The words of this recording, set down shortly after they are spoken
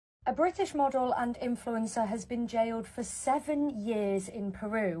A British model and influencer has been jailed for 7 years in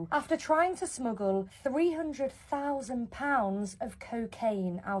Peru after trying to smuggle £300,000 of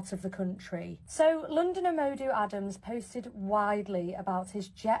cocaine out of the country. So Londoner Modou Adams posted widely about his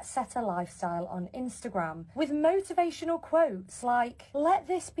jet-setter lifestyle on Instagram with motivational quotes like, "Let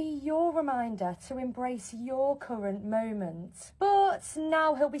this be your reminder to embrace your current moment." But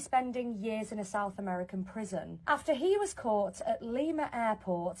now he'll be spending years in a South American prison after he was caught at Lima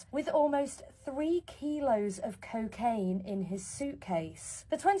Airport with almost 3 kilos of cocaine in his suitcase.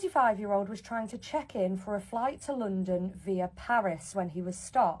 The 25-year-old was trying to check in for a flight to London via Paris when he was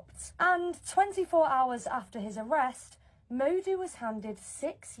stopped. And 24 hours after his arrest, Modou was handed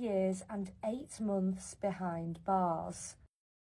 6 years and 8 months behind bars.